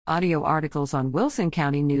Audio articles on Wilson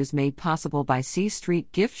County News made possible by C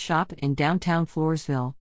Street Gift Shop in downtown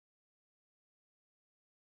Floresville.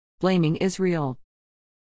 Blaming Israel.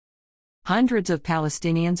 Hundreds of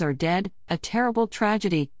Palestinians are dead, a terrible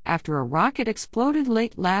tragedy, after a rocket exploded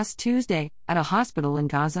late last Tuesday at a hospital in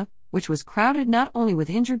Gaza, which was crowded not only with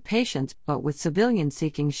injured patients but with civilians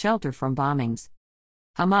seeking shelter from bombings.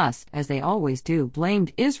 Hamas, as they always do,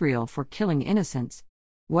 blamed Israel for killing innocents.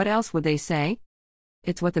 What else would they say?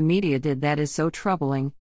 It's what the media did that is so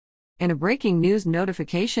troubling. In a breaking news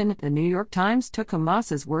notification, the New York Times took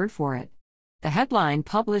Hamas's word for it. The headline,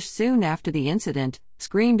 published soon after the incident,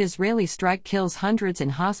 screamed Israeli strike kills hundreds in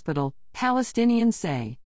hospital, Palestinians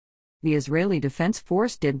say. The Israeli Defense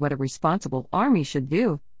Force did what a responsible army should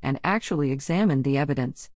do, and actually examined the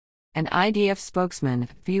evidence. An IDF spokesman, a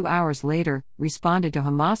few hours later, responded to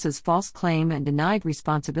Hamas's false claim and denied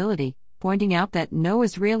responsibility, pointing out that no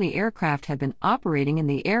Israeli aircraft had been operating in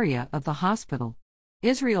the area of the hospital.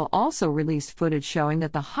 Israel also released footage showing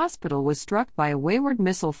that the hospital was struck by a wayward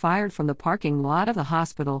missile fired from the parking lot of the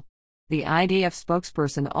hospital. The IDF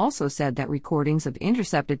spokesperson also said that recordings of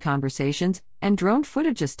intercepted conversations and drone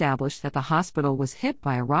footage established that the hospital was hit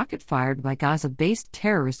by a rocket fired by Gaza-based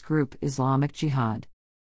terrorist group Islamic Jihad.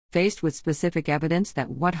 Faced with specific evidence that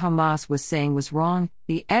what Hamas was saying was wrong,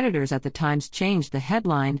 the editors at the Times changed the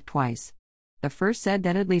headline twice. The first said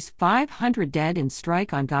that at least 500 dead in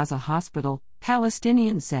strike on Gaza hospital,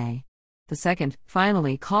 Palestinians say. The second,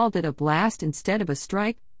 finally, called it a blast instead of a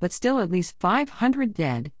strike, but still at least 500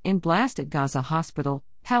 dead in blast at Gaza hospital,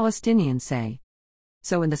 Palestinians say.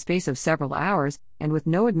 So in the space of several hours, and with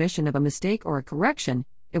no admission of a mistake or a correction,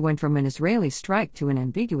 it went from an Israeli strike to an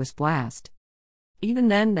ambiguous blast. Even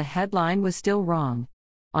then, the headline was still wrong.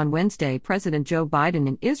 On Wednesday, President Joe Biden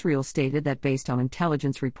in Israel stated that based on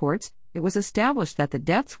intelligence reports, it was established that the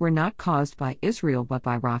deaths were not caused by Israel but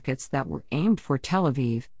by rockets that were aimed for Tel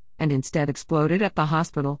Aviv, and instead exploded at the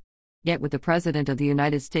hospital. Yet with the President of the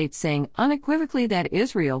United States saying unequivocally that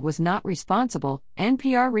Israel was not responsible,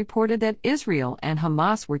 NPR reported that Israel and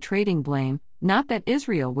Hamas were trading blame, not that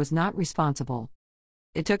Israel was not responsible.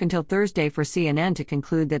 It took until Thursday for CNN to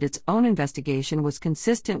conclude that its own investigation was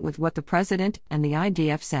consistent with what the President and the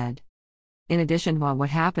IDF said. In addition, while what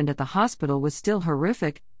happened at the hospital was still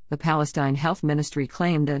horrific, the Palestine Health Ministry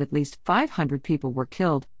claimed that at least 500 people were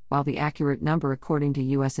killed, while the accurate number according to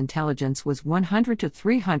U.S. intelligence was 100 to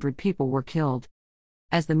 300 people were killed.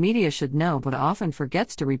 As the media should know but often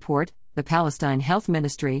forgets to report, the Palestine Health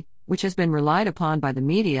Ministry, which has been relied upon by the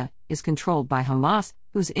media, is controlled by Hamas,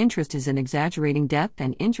 whose interest is in exaggerating death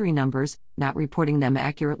and injury numbers, not reporting them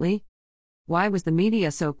accurately. Why was the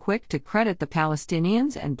media so quick to credit the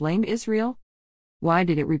Palestinians and blame Israel? Why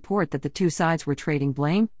did it report that the two sides were trading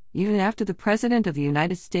blame, even after the President of the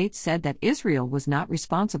United States said that Israel was not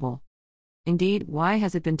responsible? Indeed, why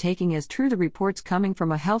has it been taking as true the reports coming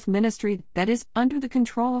from a health ministry that is under the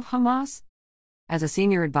control of Hamas? As a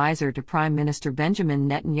senior advisor to Prime Minister Benjamin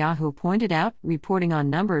Netanyahu pointed out, reporting on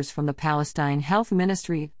numbers from the Palestine Health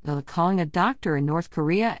Ministry, calling a doctor in North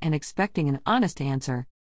Korea and expecting an honest answer.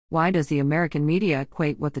 Why does the American media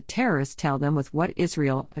equate what the terrorists tell them with what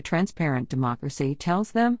Israel, a transparent democracy,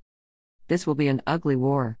 tells them? This will be an ugly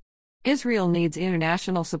war. Israel needs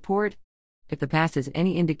international support. If the past is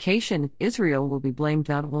any indication, Israel will be blamed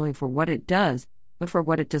not only for what it does, but for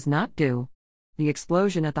what it does not do. The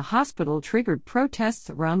explosion at the hospital triggered protests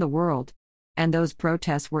around the world. And those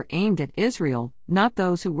protests were aimed at Israel, not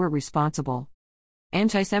those who were responsible.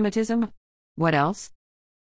 Anti-Semitism? What else?